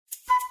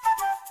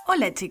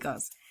Hola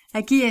chicos,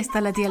 aquí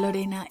está la tía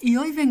Lorena y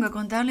hoy vengo a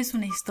contarles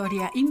una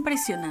historia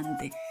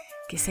impresionante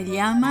que se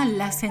llama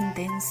La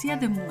sentencia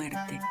de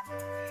muerte.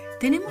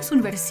 Tenemos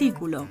un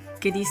versículo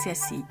que dice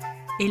así: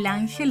 el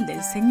ángel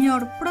del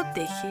Señor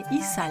protege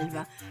y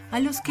salva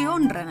a los que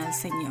honran al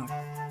Señor,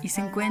 y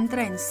se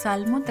encuentra en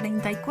Salmo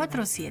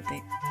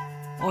 34:7.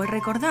 Hoy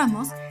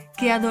recordamos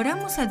que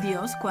adoramos a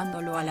Dios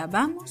cuando lo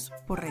alabamos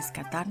por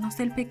rescatarnos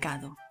del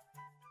pecado.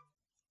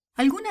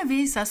 ¿Alguna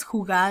vez has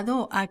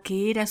jugado a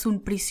que eras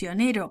un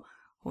prisionero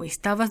o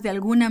estabas de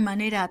alguna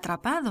manera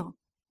atrapado?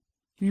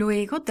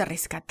 Luego te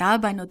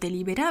rescataban o te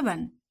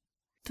liberaban.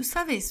 Tú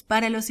sabes,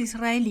 para los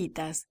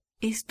israelitas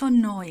esto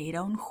no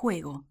era un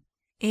juego.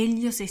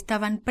 Ellos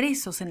estaban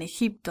presos en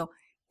Egipto,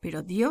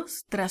 pero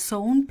Dios trazó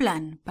un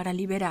plan para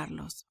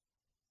liberarlos.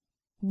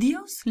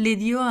 Dios le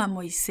dio a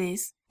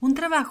Moisés un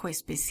trabajo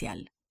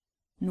especial.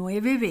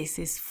 9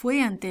 veces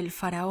fue ante el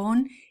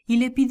faraón y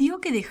le pidió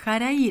que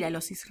dejara ir a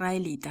los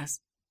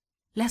israelitas.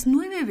 Las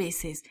 9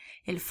 veces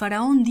el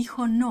faraón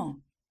dijo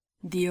no.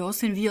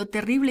 Dios envió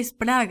terribles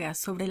plagas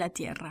sobre la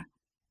tierra.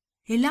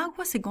 El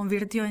agua se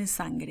convirtió en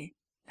sangre.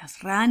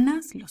 Las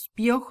ranas, los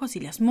piojos y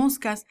las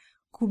moscas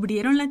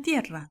cubrieron la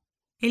tierra.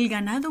 El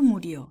ganado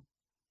murió.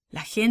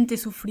 La gente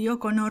sufrió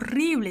con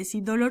horribles y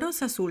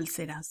dolorosas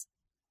úlceras.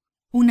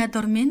 Una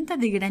tormenta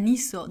de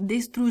granizo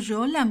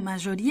destruyó la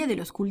mayoría de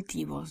los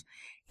cultivos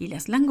y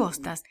las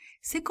langostas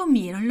se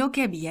comieron lo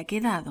que había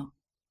quedado.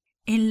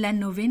 En la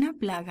 9ª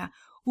plaga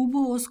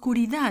hubo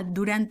oscuridad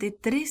durante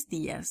 3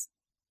 días.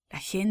 La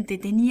gente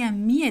tenía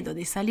miedo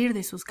de salir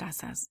de sus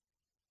casas.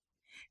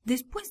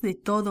 Después de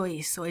todo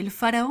eso, el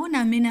faraón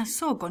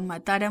amenazó con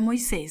matar a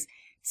Moisés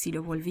si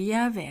lo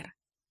volvía a ver.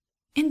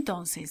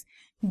 Entonces,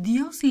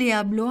 Dios le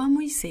habló a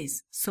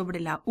Moisés sobre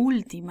la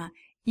última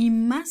y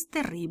más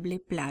terrible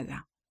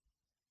plaga.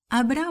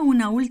 Habrá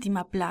una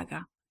última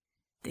plaga.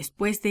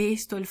 Después de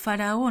esto el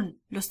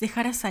faraón los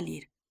dejará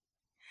salir.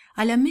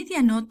 A la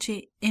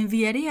medianoche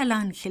enviaré al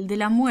ángel de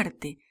la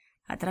muerte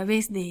a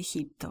través de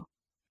Egipto.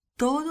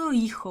 Todo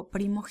hijo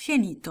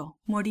primogénito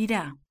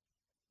morirá.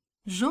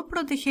 Yo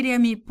protegeré a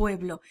mi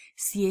pueblo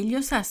si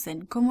ellos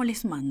hacen como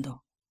les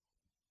mando.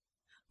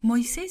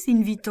 Moisés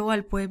invitó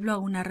al pueblo a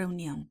una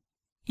reunión.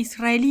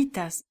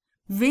 Israelitas,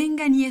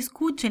 vengan y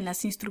escuchen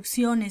las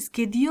instrucciones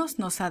que Dios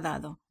nos ha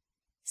dado.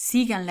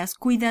 Síganlas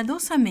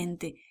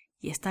cuidadosamente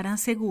y estarán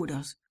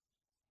seguros.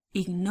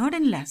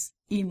 Ignórenlas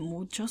y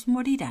muchos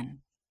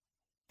morirán.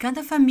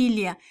 Cada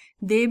familia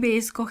debe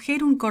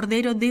escoger un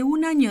cordero de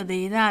 1 año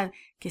de edad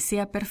que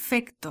sea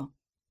perfecto.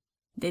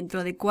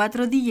 Dentro de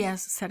 4 días,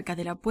 cerca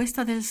de la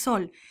puesta del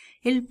sol,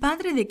 el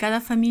padre de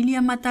cada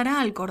familia matará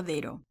al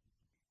cordero.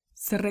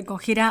 Se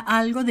recogerá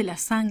algo de la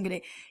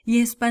sangre y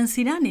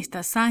esparcirán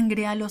esta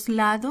sangre a los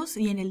lados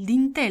y en el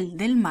dintel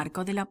del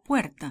marco de la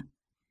puerta.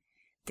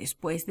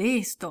 Después de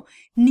esto,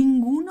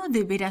 ninguno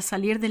deberá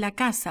salir de la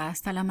casa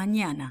hasta la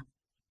mañana.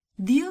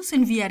 Dios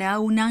enviará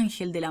un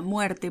ángel de la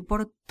muerte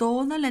por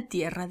toda la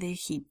tierra de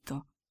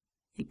Egipto.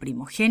 El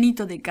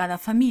primogénito de cada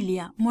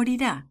familia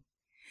morirá,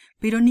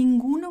 pero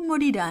ninguno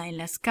morirá en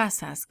las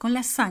casas con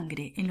la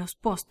sangre en los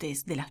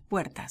postes de las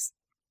puertas.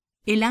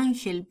 El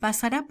ángel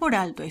pasará por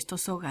alto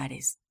estos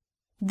hogares.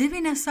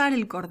 Deben asar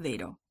el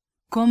cordero.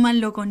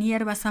 Cómanlo con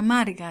hierbas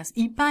amargas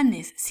y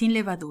panes sin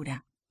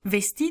levadura.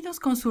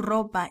 Vestidos con su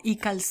ropa y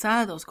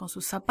calzados con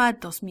sus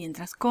zapatos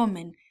mientras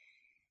comen.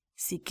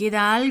 Si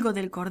queda algo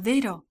del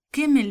cordero,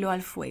 quémenlo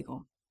al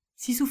fuego.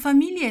 Si su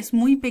familia es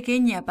muy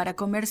pequeña para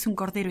comerse un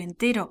cordero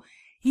entero,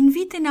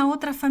 inviten a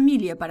otra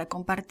familia para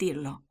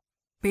compartirlo.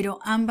 Pero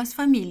ambas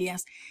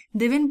familias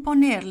deben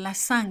poner la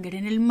sangre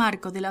en el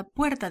marco de la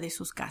puerta de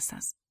sus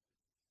casas.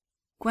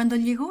 Cuando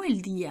llegó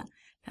el día,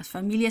 las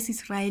familias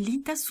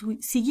israelitas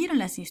siguieron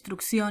las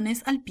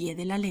instrucciones al pie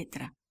de la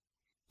letra.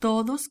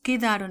 Todos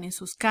quedaron en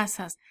sus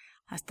casas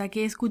hasta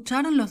que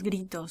escucharon los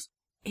gritos: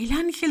 «¡El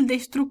ángel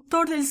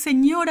destructor del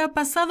Señor ha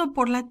pasado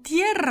por la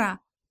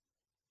tierra!».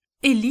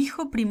 El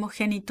hijo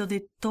primogénito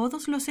de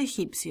todos los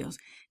egipcios,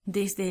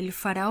 desde el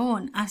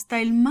faraón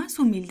hasta el más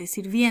humilde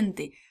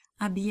sirviente,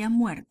 había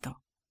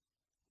muerto.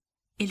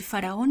 El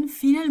faraón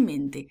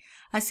finalmente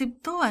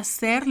aceptó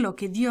hacer lo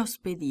que Dios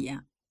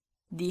pedía.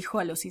 Dijo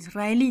a los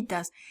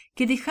israelitas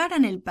que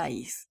dejaran el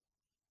país.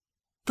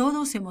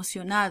 Todos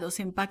emocionados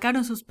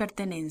empacaron sus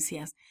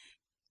pertenencias.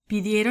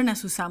 Pidieron a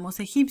sus amos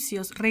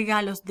egipcios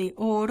regalos de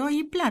oro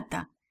y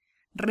plata.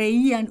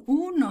 Reían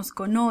unos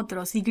con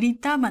otros y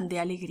gritaban de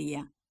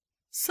alegría: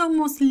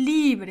 «¡Somos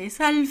libres!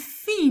 ¡Al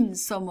fin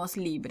somos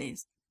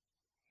libres!».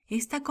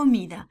 Esta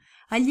comida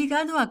ha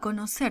llegado a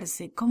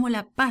conocerse como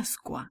la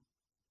Pascua.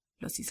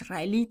 Los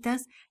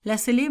israelitas la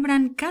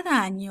celebran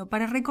cada año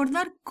para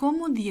recordar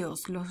cómo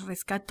Dios los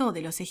rescató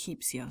de los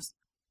egipcios.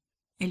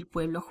 El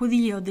pueblo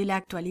judío de la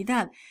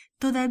actualidad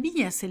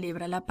todavía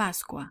celebra la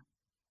Pascua.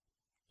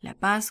 La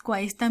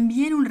Pascua es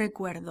también un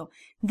recuerdo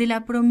de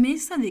la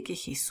promesa de que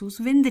Jesús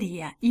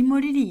vendría y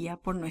moriría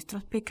por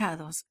nuestros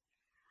pecados.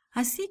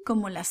 Así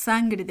como la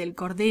sangre del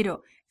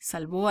Cordero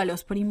salvó a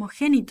los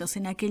primogénitos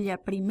en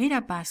aquella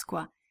primera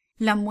Pascua,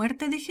 La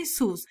muerte de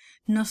Jesús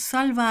nos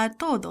salva a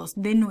todos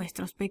de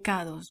nuestros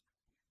pecados.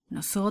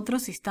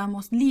 Nosotros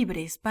estamos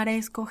libres para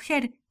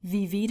escoger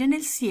vivir en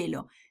el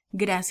cielo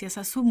gracias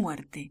a su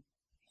muerte.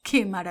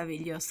 ¡Qué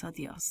maravilloso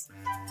Dios!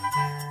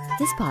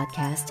 This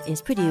podcast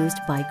is produced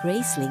by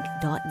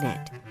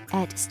Gracelink.net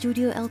at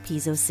Studio El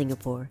Piso,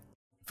 Singapore.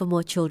 For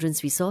more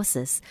children's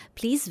resources,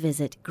 please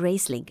visit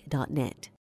Gracelink.net.